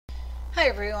Hi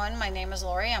everyone, my name is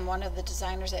Lori. I'm one of the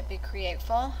designers at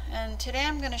Createful, and today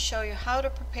I'm going to show you how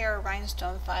to prepare a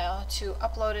Rhinestone file to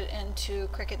upload it into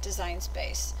Cricut Design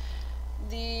Space.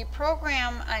 The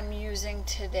program I'm using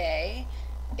today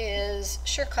is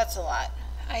sure cuts a lot.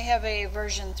 I have a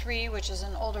version 3, which is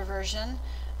an older version.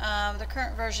 The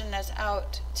current version that's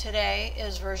out today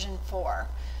is version 4.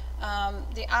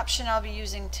 The option I'll be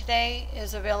using today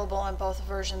is available in both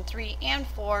version 3 and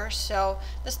 4, so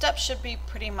the steps should be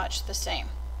pretty much the same.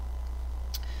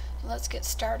 So let's get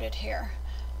started here.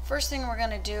 First thing we're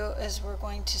going to do is we're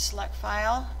going to select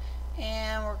File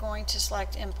and we're going to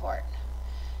select Import.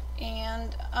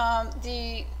 And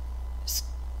the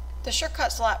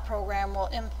Shortcut Slot program will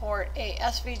import a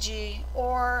SVG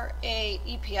or a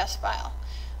EPS file.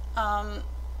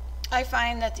 I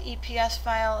find that the EPS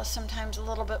file is sometimes a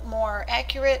little bit more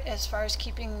accurate as far as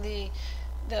keeping the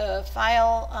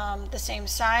file the same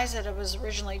size that it was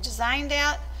originally designed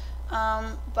at.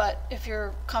 But if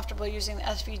you're comfortable using the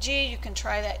SVG, you can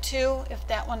try that too. If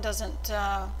that one doesn't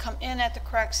come in at the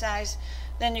correct size,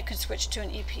 then you can switch to an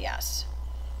EPS.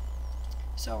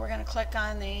 So we're going to click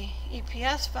on the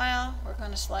EPS file. We're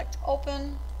going to select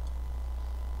Open.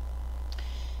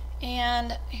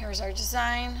 And here's our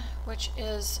design, which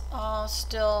is all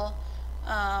still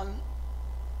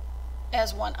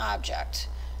as one object.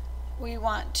 We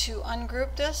want to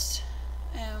ungroup this,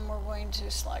 and we're going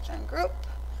to select Ungroup.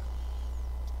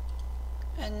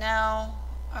 And now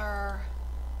our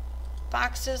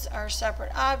boxes are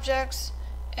separate objects,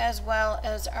 as well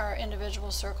as our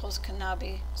individual circles can now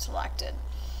be selected.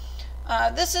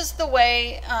 This is the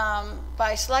way,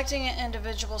 by selecting an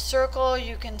individual circle,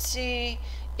 you can see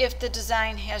if the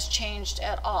design has changed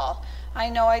at all. I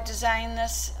know I designed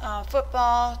this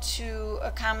football to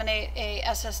accommodate a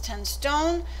SS10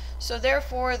 stone, so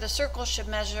therefore the circle should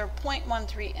measure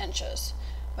 0.13 inches.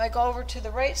 If I go over to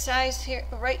the right side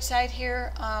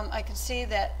here, I can see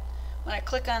that when I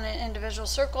click on an individual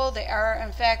circle, they are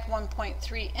in fact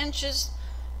 1.3 inches,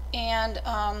 and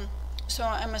so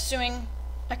I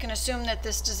can assume that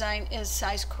this design is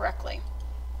sized correctly.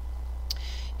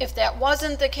 If that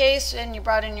wasn't the case and you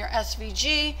brought in your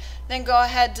SVG, then go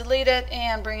ahead, delete it,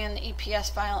 and bring in the EPS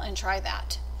file and try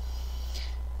that.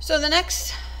 So the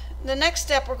next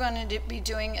step we're going to be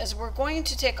doing is we're going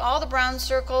to take all the brown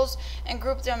circles and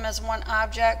group them as one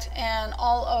object, and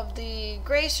all of the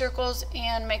gray circles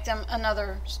and make them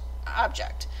another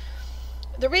object.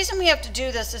 The reason we have to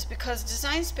do this is because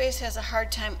Design Space has a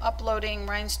hard time uploading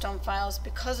Rhinestone files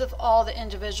because of all the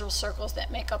individual circles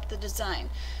that make up the design.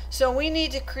 So we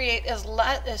need to create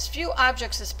as few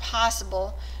objects as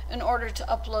possible in order to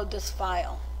upload this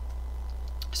file.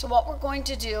 So what we're going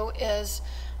to do is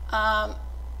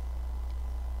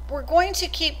we're going to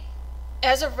keep,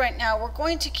 as of right now, we're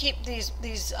going to keep these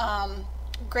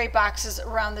gray boxes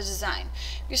around the design.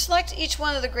 If you select each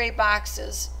one of the gray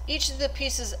boxes, each of the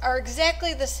pieces are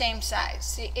exactly the same size.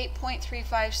 See,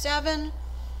 8.357,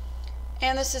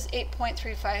 and this is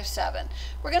 8.357.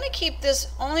 We're going to keep this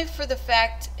only for the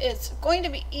fact it's going to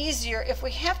be easier if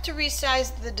we have to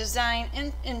resize the design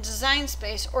in Design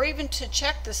Space, or even to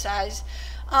check the size.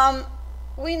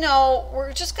 We know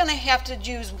we're just going to have to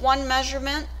use one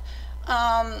measurement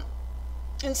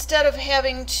instead of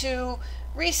having to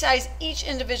resize each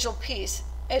individual piece.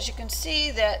 As you can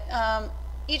see that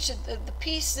each of the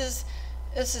pieces,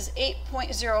 this is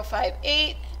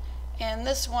 8.058 and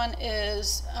this one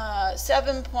is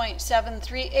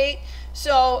 7.738,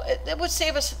 so it would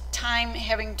save us time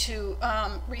having to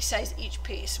resize each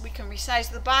piece. We can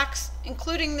resize the box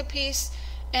including the piece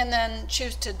and then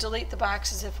choose to delete the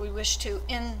boxes if we wish to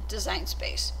in Design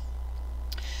Space.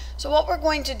 So what we're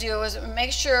going to do is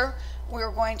make sure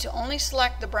we're going to only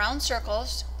select the brown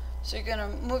circles. So you're going to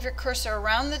move your cursor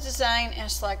around the design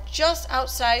and select just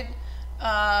outside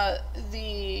all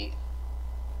the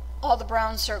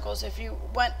brown circles. If you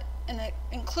went and it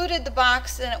included the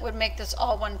box, then it would make this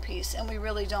all one piece, and we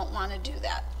really don't want to do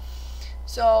that.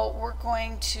 So we're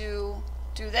going to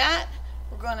do that.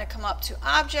 We're going to come up to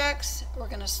Objects. We're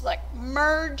going to select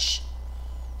Merge,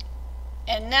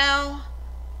 and now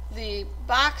the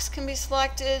box can be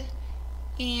selected.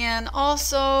 And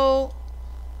also,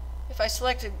 if I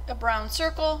selected a brown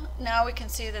circle, now we can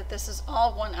see that this is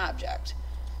all one object.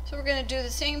 So we're going to do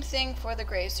the same thing for the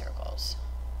gray circles.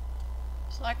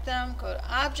 Select them, go to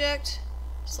Object,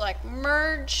 select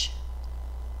Merge,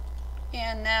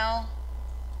 and now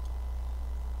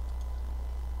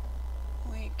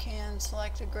we can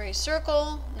select the gray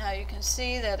circle. Now you can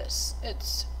see that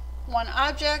it's one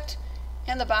object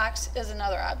and the box is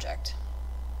another object.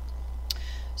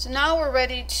 So now we're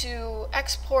ready to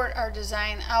export our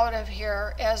design out of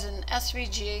here as an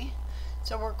SVG.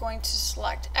 So we're going to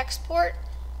select export.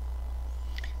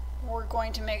 We're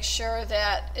going to make sure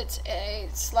that it's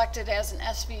selected as an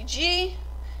SVG,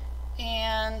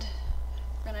 and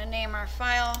we're going to name our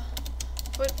file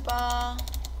football,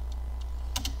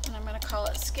 and I'm going to call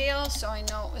it scale so I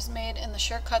know it was made in the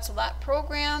Shortcuts a Lot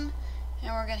program,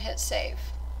 and we're going to hit save.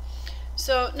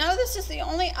 So now this is the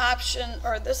only option,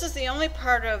 or this is the only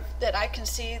part of that I can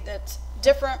see that's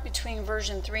different between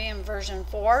version 3 and version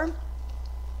 4.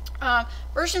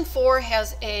 Version 4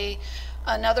 has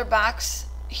another box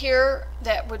here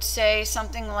that would say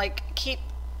something like keep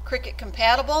Cricut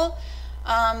compatible.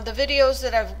 The videos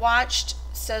that I've watched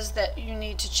says that you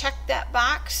need to check that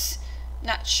box.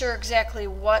 Not sure exactly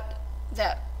what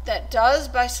that does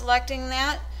by selecting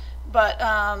that, but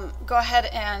go ahead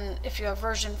and if you have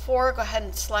version 4, go ahead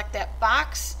and select that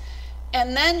box.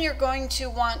 And then you're going to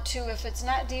want to, if it's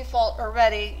not default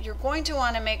already, you're going to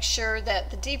want to make sure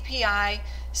that the DPI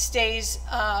stays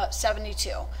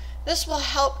 72. This will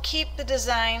help keep the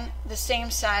design the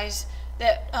same size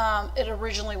that it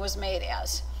originally was made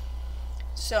as.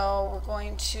 So we're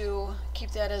going to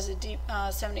keep that as a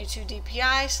 72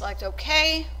 DPI, select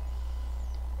OK,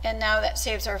 and now that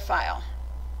saves our file.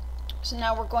 So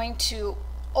now we're going to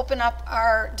open up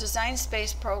our Design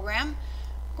Space program.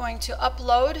 We're going to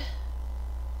upload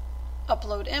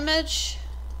image.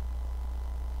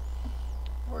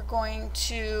 We're going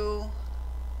to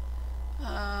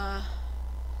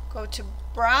go to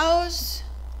browse,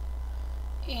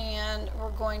 and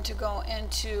we're going to go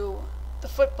into the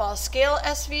football scale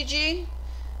SVG.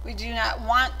 We do not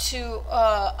want to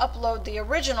upload the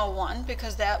original one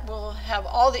because that will have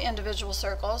all the individual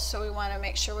circles, so we want to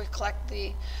make sure we collect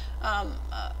the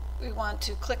we want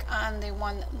to click on the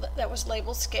one that was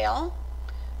labeled scale,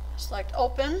 select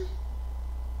open,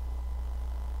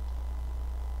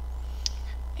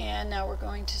 and now we're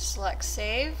going to select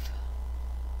save.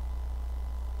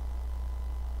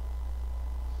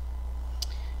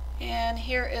 And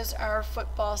here is our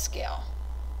football scale.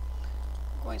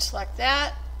 I'm going to select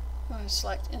that. I'm going to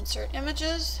select insert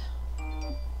images.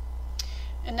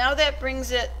 And now that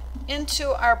brings it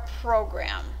into our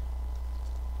program.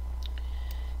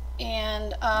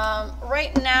 And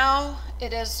right now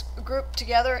it is grouped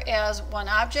together as one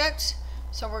object.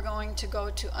 So we're going to go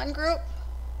to ungroup.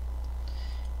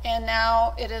 And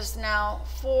now it is now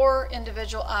 4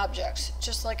 individual objects,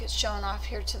 just like it's shown off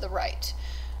here to the right.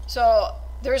 So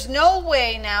there's no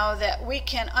way now that we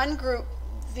can ungroup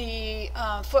the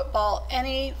football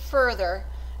any further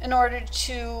in order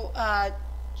to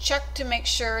check to make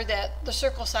sure that the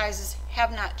circle sizes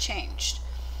have not changed.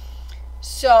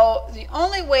 So the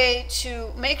only way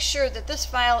to make sure that this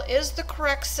file is the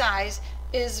correct size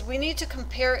is we need to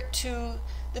compare it to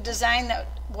the design that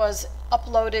was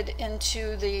uploaded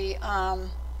into the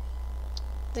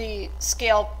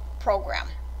scale program.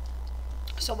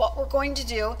 So what we're going to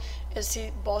do is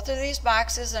see both of these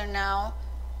boxes are now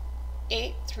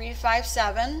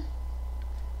 8357.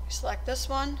 Select this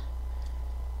one,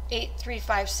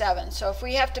 8357. So if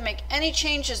we have to make any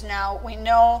changes now, we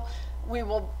know we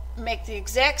will make the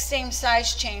exact same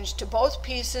size change to both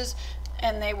pieces,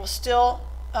 and they will still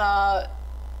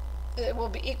it will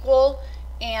be equal,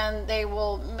 and they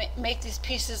will make these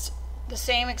pieces the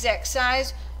same exact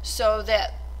size so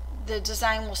that the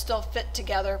design will still fit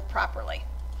together properly.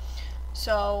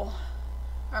 So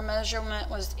our measurement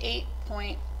was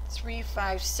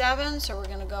 8.357, so we're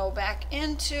going to go back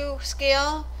into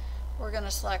scale. We're going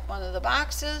to select one of the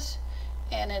boxes,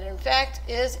 and it in fact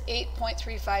is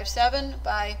 8.357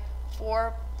 by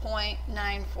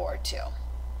 4.942.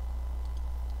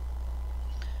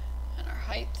 And our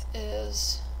height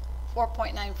is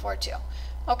 4.942.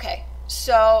 Okay,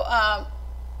 so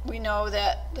we know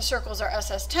that the circles are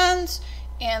SS10s,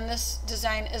 and this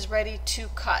design is ready to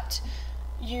cut.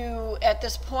 You, at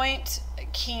this point,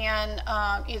 can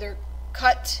either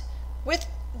cut with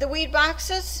the weed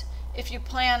boxes if you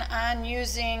plan on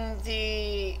using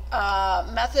the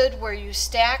method where you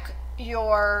stack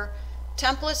your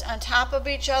templates on top of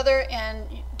each other and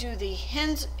do the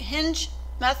hinge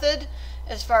method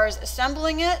as far as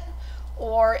assembling it,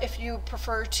 or if you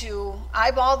prefer to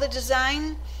eyeball the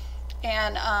design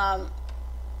and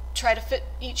try to fit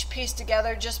each piece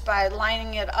together just by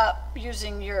lining it up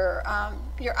using your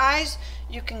eyes,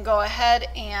 you can go ahead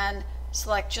and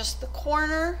select just the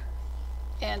corner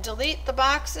and delete the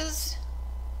boxes,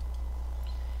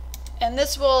 and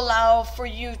this will allow for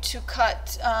you to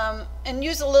cut and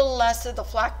use a little less of the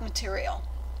flock material.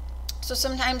 So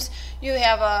sometimes you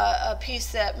have a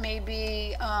piece that may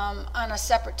be on a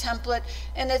separate template,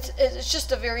 and it's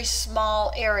just a very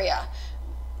small area.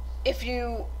 If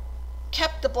you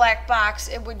kept the black box,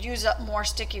 it would use up more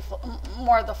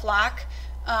more of the flock.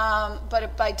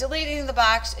 But by deleting the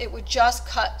box, it would just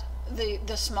cut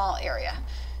the small area.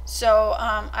 So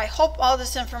I hope all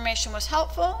this information was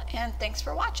helpful, and thanks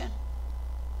for watching.